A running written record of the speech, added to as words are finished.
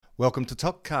Welcome to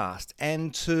Topcast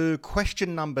and to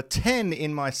question number 10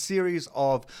 in my series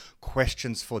of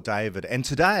questions for David. And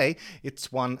today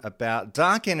it's one about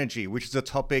dark energy, which is a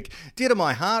topic dear to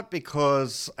my heart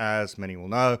because, as many will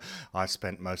know, I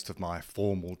spent most of my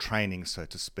formal training, so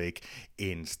to speak,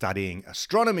 in studying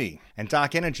astronomy. And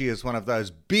dark energy is one of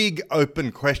those big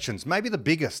open questions, maybe the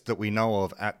biggest that we know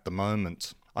of at the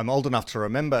moment. I'm old enough to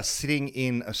remember sitting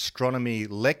in astronomy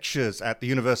lectures at the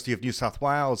University of New South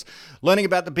Wales, learning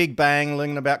about the Big Bang,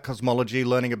 learning about cosmology,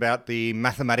 learning about the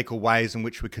mathematical ways in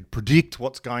which we could predict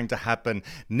what's going to happen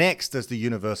next as the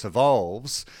universe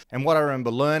evolves. And what I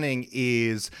remember learning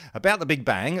is about the Big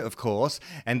Bang, of course,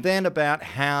 and then about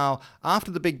how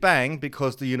after the Big Bang,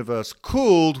 because the universe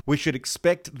cooled, we should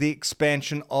expect the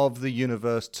expansion of the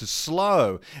universe to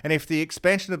slow. And if the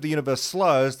expansion of the universe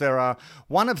slows, there are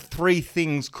one of three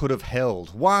things could have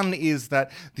held. One is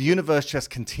that the universe just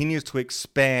continues to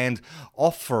expand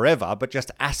off forever, but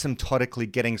just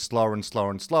asymptotically getting slower and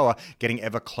slower and slower, getting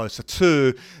ever closer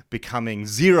to becoming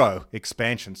zero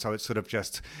expansion. So it sort of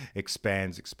just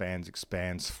expands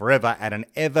forever at an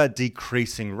ever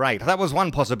decreasing rate. That was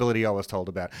one possibility I was told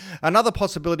about. Another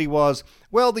possibility was,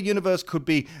 well, the universe could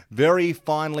be very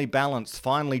finely balanced,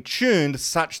 finely tuned,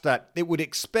 such that it would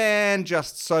expand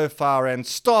just so far and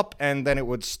stop, and then it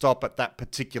would stop at that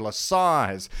particular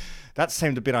size. That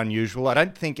seemed a bit unusual. I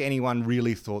don't think anyone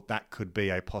really thought that could be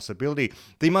a possibility.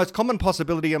 The most common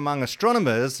possibility among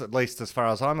astronomers, at least as far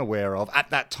as I'm aware of, at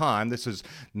that time, this was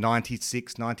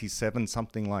 96, 97,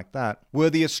 something like that, were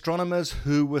the astronomers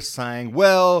who were saying,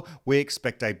 well, we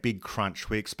expect a big crunch.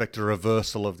 We expect a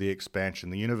reversal of the expansion.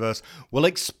 The universe will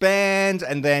expand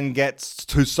and then get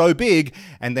to so big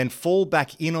and then fall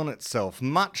back in on itself,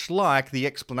 much like the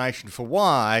explanation for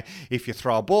why, if you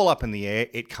throw a ball up in the air,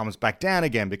 it comes back down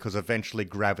again because eventually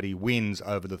gravity wins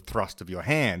over the thrust of your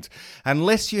hand,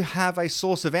 unless you have a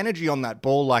source of energy on that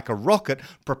ball like a rocket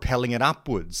propelling it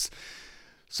upwards.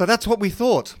 So that's what we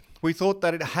thought. We thought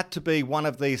that it had to be one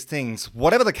of these things.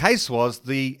 Whatever the case was,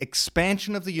 the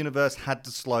expansion of the universe had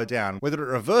to slow down. Whether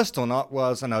it reversed or not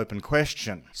was an open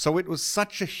question. So it was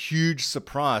such a huge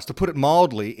surprise, to put it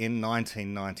mildly, in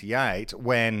 1998,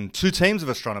 when two teams of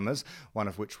astronomers, one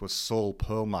of which was Saul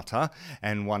Perlmutter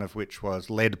and one of which was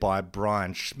led by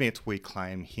Brian Schmidt, we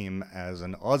claim him as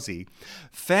an Aussie,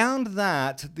 found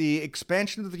that the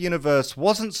expansion of the universe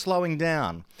wasn't slowing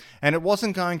down and it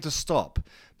wasn't going to stop.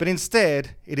 But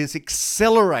instead, it is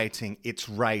accelerating its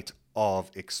rate of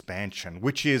expansion,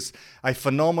 which is a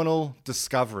phenomenal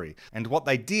discovery. And what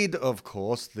they did, of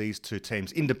course, these two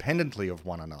teams, independently of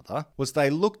one another, was they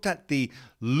looked at the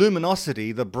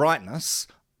luminosity, the brightness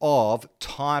of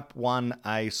Type 1a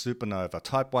supernova.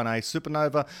 Type 1a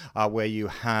supernova are where you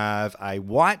have a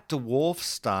white dwarf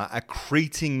star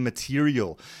accreting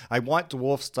material. A white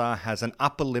dwarf star has an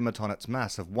upper limit on its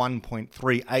mass of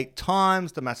 1.38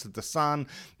 times the mass of the Sun.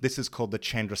 This is called the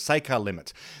Chandrasekhar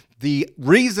limit. The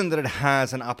reason that it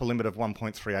has an upper limit of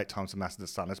 1.38 times the mass of the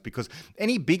Sun is because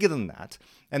any bigger than that,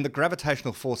 and the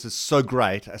gravitational force is so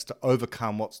great as to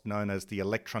overcome what's known as the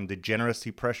electron degeneracy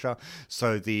pressure,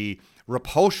 so the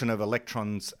repulsion of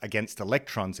electrons against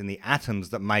electrons in the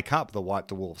atoms that make up the white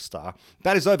dwarf star,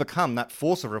 that is overcome, that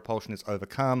force of repulsion is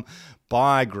overcome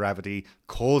by gravity,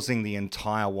 causing the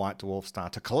entire white dwarf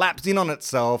star to collapse in on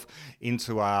itself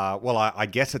into I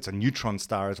guess it's a neutron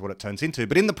star is what it turns into,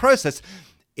 but in the process,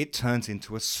 it turns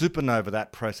into a supernova.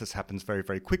 That process happens very,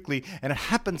 very quickly, and it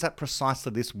happens at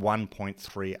precisely this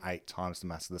 1.38 times the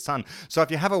mass of the Sun. So if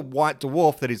you have a white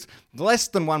dwarf that is less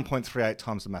than 1.38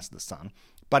 times the mass of the Sun,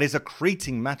 but is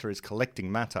accreting matter, is collecting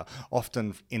matter,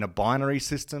 often in a binary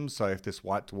system. So if this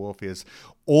white dwarf is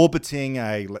orbiting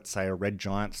let's say a red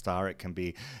giant star, it can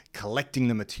be collecting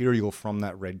the material from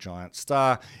that red giant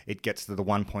star. It gets to the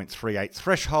 1.38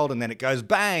 threshold, and then it goes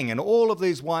bang, and all of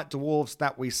these white dwarfs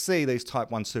that we see, these type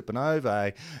 1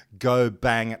 supernovae, go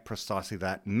bang at precisely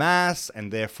that mass, and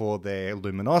therefore their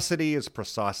luminosity is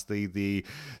precisely the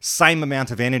same amount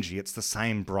of energy. It's the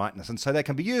same brightness. And so they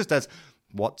can be used as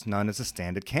what's known as a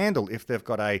standard candle. If they've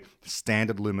got a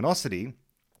standard luminosity,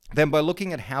 then by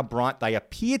looking at how bright they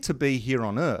appear to be here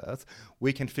on Earth,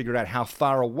 we can figure out how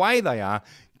far away they are,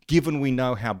 given we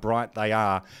know how bright they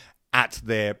are at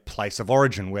their place of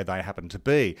origin, where they happen to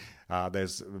be.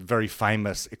 There's very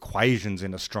famous equations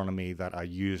in astronomy that are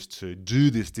used to do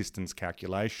this distance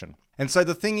calculation. And so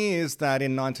the thing is that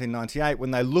in 1998,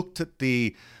 when they looked at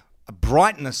the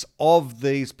brightness of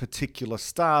these particular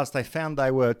stars, they found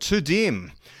they were too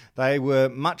dim. They were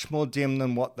much more dim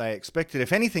than what they expected.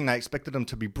 If anything, they expected them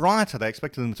to be brighter. They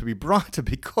expected them to be brighter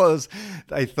because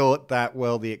they thought that,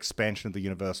 well, the expansion of the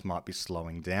universe might be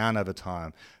slowing down over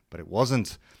time. But it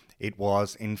wasn't. it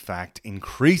was in fact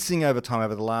increasing over time.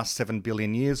 Over the last 7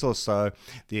 billion years or so,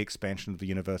 the expansion of the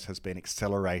universe has been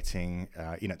accelerating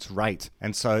in its rate.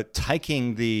 And so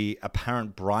taking the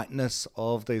apparent brightness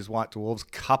of these white dwarfs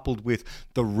coupled with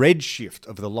the redshift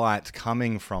of the light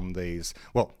coming from these,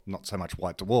 well, not so much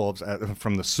white dwarfs,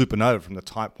 from the supernova, from the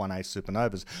type 1a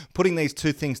supernovas, putting these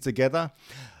two things together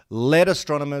led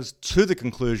astronomers to the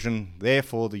conclusion,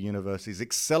 therefore, the universe is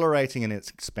accelerating in its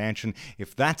expansion.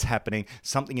 If that's happening,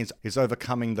 something is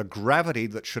overcoming the gravity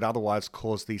that should otherwise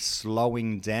cause the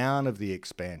slowing down of the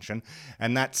expansion.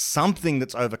 And that something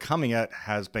that's overcoming it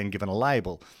has been given a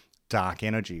label: dark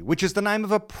energy, which is the name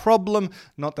of a problem,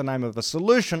 not the name of a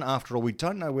solution. After all, we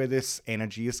don't know where this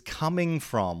energy is coming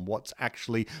from, what's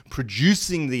actually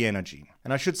producing the energy.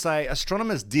 And I should say,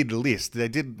 astronomers did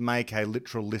make a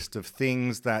literal list of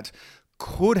things that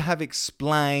could have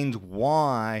explained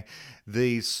why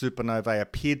these supernovae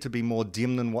appeared to be more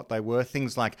dim than what they were.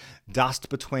 Things like dust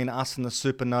between us and the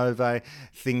supernovae,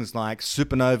 things like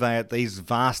supernovae at these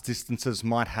vast distances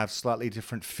might have slightly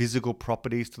different physical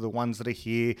properties to the ones that are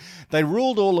here. They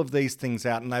ruled all of these things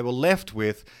out, and they were left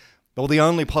with, well, the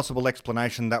only possible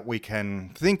explanation that we can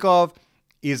think of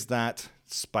is that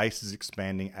space is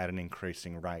expanding at an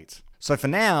increasing rate. So for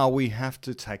now, we have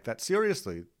to take that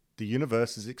seriously. The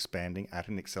universe is expanding at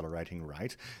an accelerating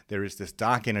rate. There is this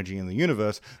dark energy in the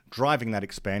universe driving that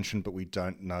expansion, but we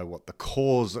don't know what the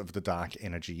cause of the dark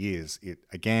energy is. It,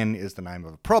 again, is the name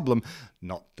of a problem,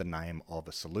 not the name of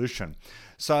a solution.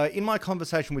 So in my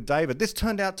conversation with David, this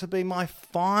turned out to be my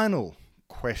final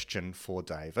question for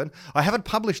David. I haven't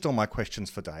published all my questions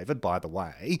for David, by the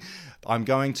way. I'm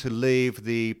going to leave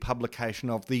the publication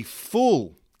of the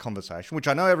full conversation, which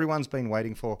I know everyone's been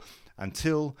waiting for,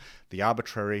 until the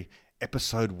arbitrary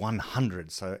episode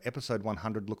 100. So episode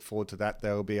 100, look forward to that.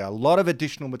 There will be a lot of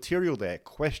additional material there,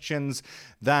 questions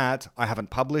that I haven't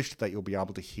published that you'll be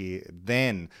able to hear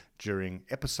then during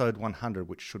episode 100,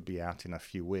 which should be out in a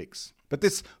few weeks. But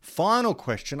this final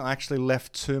question I actually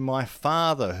left to my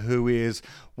father, who is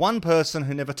one person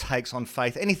who never takes on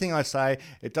faith anything I say.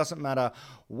 It doesn't matter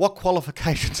what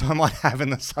qualifications I might have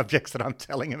in the subjects that I'm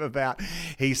telling him about.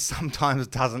 He sometimes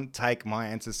doesn't take my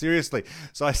answers seriously.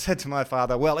 So I said to my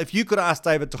father, well, if you could ask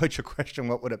David Deutsch a question,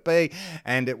 what would it be?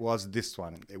 And it was this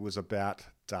one. It was about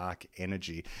dark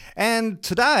energy. And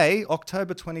today,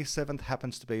 October 27th,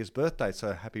 happens to be his birthday.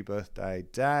 So happy birthday,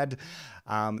 Dad.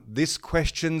 This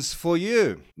question's for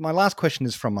you. My last question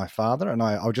is from my father, and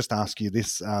I'll just ask you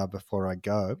this before I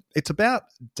go. It's about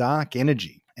dark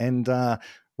energy. And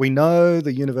we know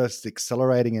the universe is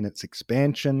accelerating in its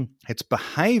expansion. It's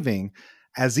behaving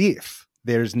as if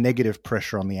there is negative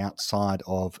pressure on the outside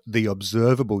of the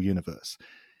observable universe.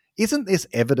 Isn't this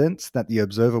evidence that the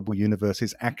observable universe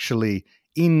is actually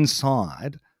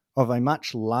inside of a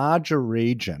much larger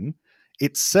region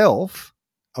itself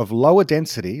of lower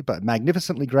density but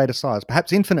magnificently greater size,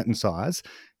 perhaps infinite in size,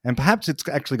 and perhaps it's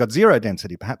actually got zero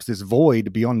density, perhaps this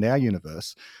void beyond our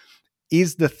universe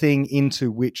is the thing into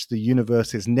which the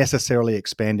universe is necessarily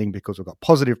expanding because we've got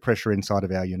positive pressure inside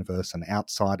of our universe, and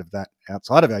outside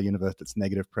of our universe, it's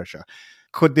negative pressure.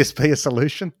 Could this be a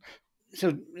solution?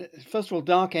 So, first of all,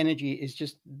 dark energy is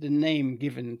just the name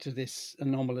given to this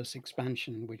anomalous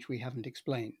expansion, which we haven't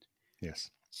explained.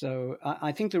 Yes. So,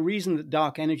 I think the reason that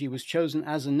dark energy was chosen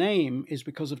as a name is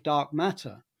because of dark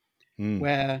matter,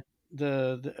 where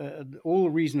all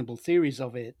reasonable theories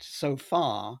of it so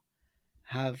far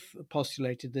have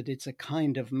postulated that it's a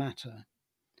kind of matter,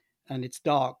 and it's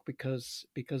dark because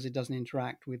it doesn't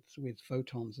interact with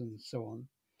photons and so on.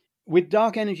 With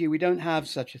dark energy, we don't have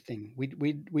such a thing.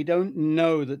 We don't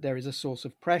know that there is a source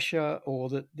of pressure, or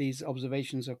that these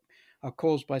observations are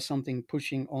caused by something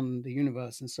pushing on the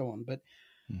universe and so on. But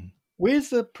with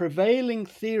the prevailing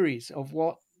theories of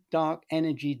what dark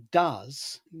energy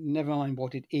does, never mind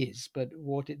what it is, but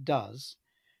what it does,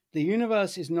 the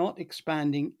universe is not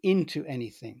expanding into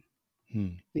anything.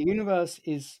 The universe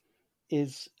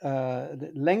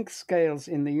the length scales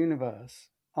in the universe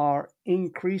are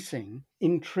increasing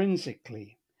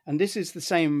intrinsically, and this is the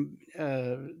same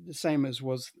as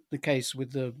was the case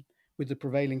with the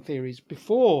prevailing theories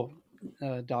before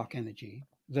dark energy.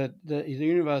 That the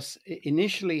universe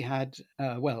initially had,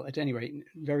 at any rate,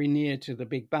 very near to the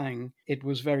Big Bang, it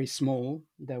was very small.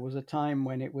 There was a time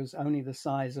when it was only the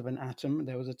size of an atom.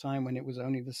 There was a time when it was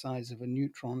only the size of a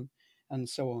neutron, and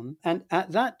so on. And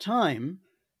at that time,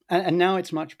 and now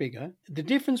it's much bigger, the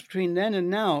difference between then and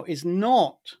now is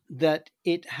not that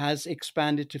it has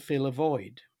expanded to fill a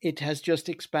void. It has just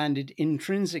expanded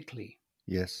intrinsically.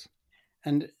 Yes.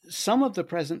 And some of the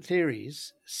present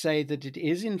theories say that it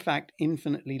is in fact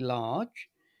infinitely large,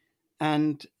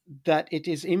 and that it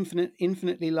is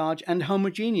infinitely large and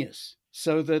homogeneous,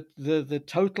 so that the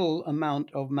total amount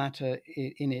of matter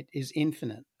in it is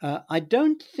infinite. I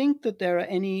don't think that there are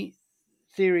any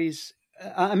theories.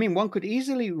 I mean, one could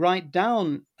easily write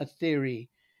down a theory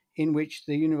in which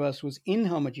the universe was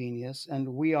inhomogeneous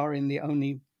and we are in the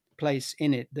only place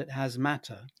in it that has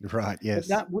matter. Right, yes.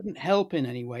 But that wouldn't help in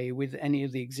any way with any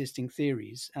of the existing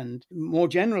theories. And more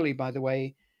generally, by the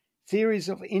way, theories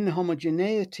of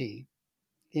inhomogeneity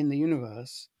in the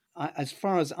universe, as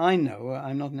far as I know,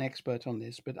 I'm not an expert on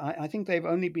this, but I think they've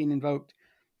only been invoked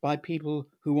by people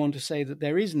who want to say that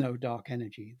there is no dark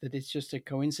energy, that it's just a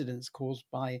coincidence caused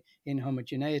by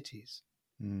inhomogeneities.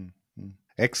 Mm-hmm.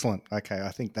 Excellent. Okay, I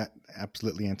think that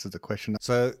absolutely answers the question.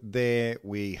 So there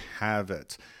we have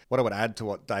it. What I would add to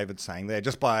what David's saying there,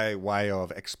 just by way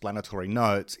of explanatory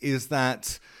notes, is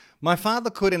that my father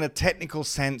could, in a technical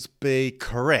sense, be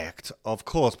correct, of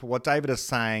course, but what David is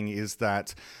saying is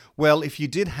that, well, if you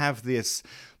did have this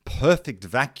perfect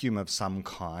vacuum of some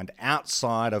kind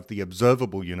outside of the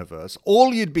observable universe,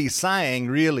 all you'd be saying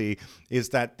really is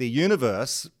that the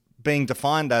universe, being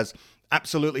defined as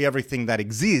absolutely everything that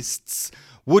exists,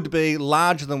 would be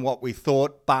larger than what we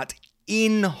thought, but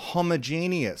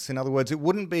inhomogeneous. In other words, it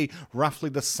wouldn't be roughly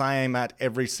the same at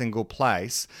every single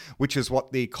place, which is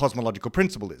what the cosmological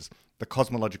principle is. The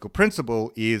cosmological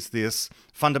principle is this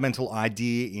fundamental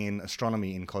idea in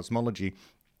astronomy, in cosmology,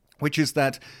 which is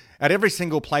that at every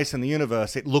single place in the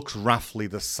universe, it looks roughly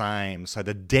the same. So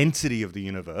the density of the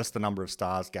universe, the number of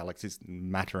stars, galaxies,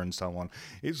 matter, and so on,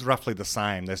 is roughly the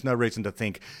same. There's no reason to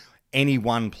think any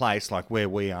one place, like where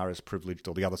we are, is privileged,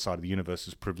 or the other side of the universe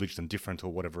is privileged and different,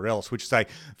 or whatever else, which is a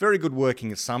very good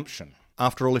working assumption.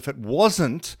 After all, if it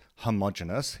wasn't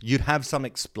homogeneous, you'd have some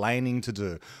explaining to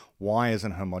do. Why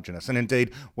isn't homogeneous? And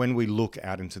indeed, when we look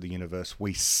out into the universe,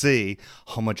 we see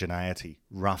homogeneity,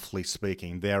 roughly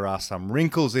speaking. There are some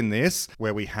wrinkles in this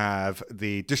where we have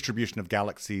the distribution of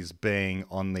galaxies being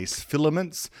on these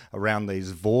filaments around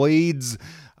these voids,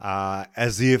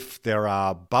 as if there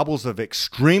are bubbles of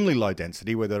extremely low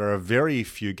density where there are very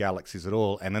few galaxies at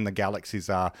all, and then the galaxies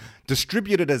are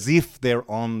distributed as if they're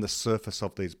on the surface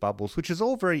of these bubbles, which is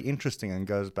all very interesting and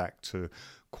goes back to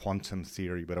quantum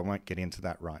theory, but I won't get into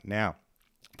that right now.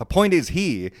 The point is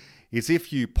here is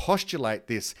if you postulate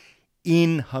this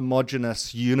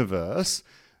inhomogeneous universe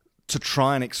to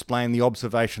try and explain the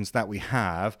observations that we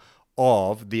have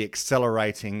of the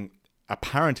accelerating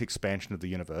apparent expansion of the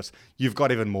universe, you've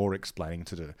got even more explaining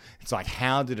to do. It's like,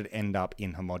 how did it end up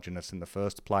inhomogeneous in the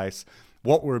first place?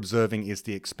 What we're observing is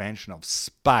the expansion of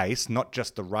space, not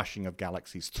just the rushing of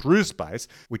galaxies through space,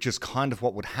 which is kind of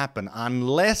what would happen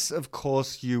unless, of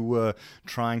course, you were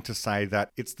trying to say that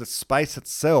it's the space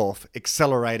itself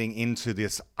accelerating into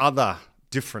this other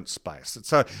different space.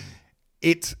 So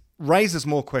it raises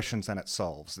more questions than it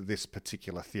solves, this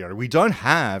particular theory. We don't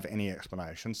have any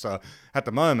explanation, so at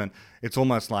the moment, it's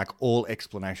almost like all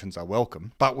explanations are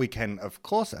welcome. But we can, of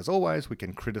course, as always, we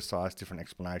can criticize different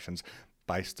explanations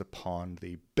based upon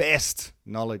the best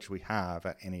knowledge we have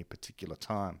at any particular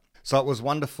time. So it was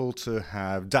wonderful to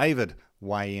have David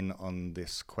weigh in on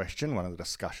this question, one of the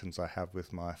discussions I have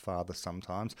with my father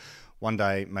sometimes. One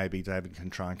day, maybe David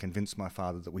can try and convince my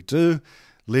father that we do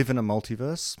live in a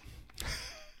multiverse.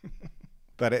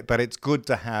 But it's good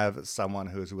to have someone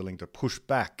who is willing to push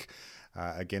back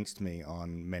against me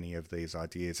on many of these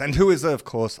ideas, and who is, of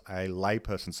course, a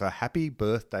layperson. So happy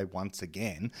birthday once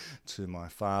again to my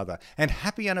father, and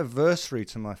happy anniversary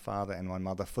to my father and my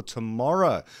mother for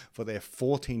tomorrow, for their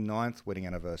 49th wedding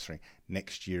anniversary.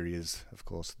 Next year is, of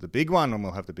course, the big one, and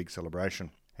we'll have the big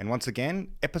celebration. And once again,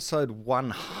 episode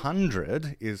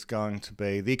 100 is going to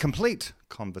be the complete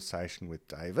conversation with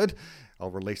David.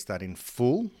 I'll release that in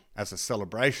full as a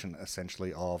celebration,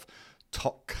 essentially, of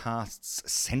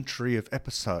Topcast's century of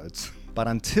episodes. But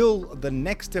until the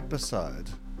next episode,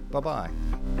 bye-bye.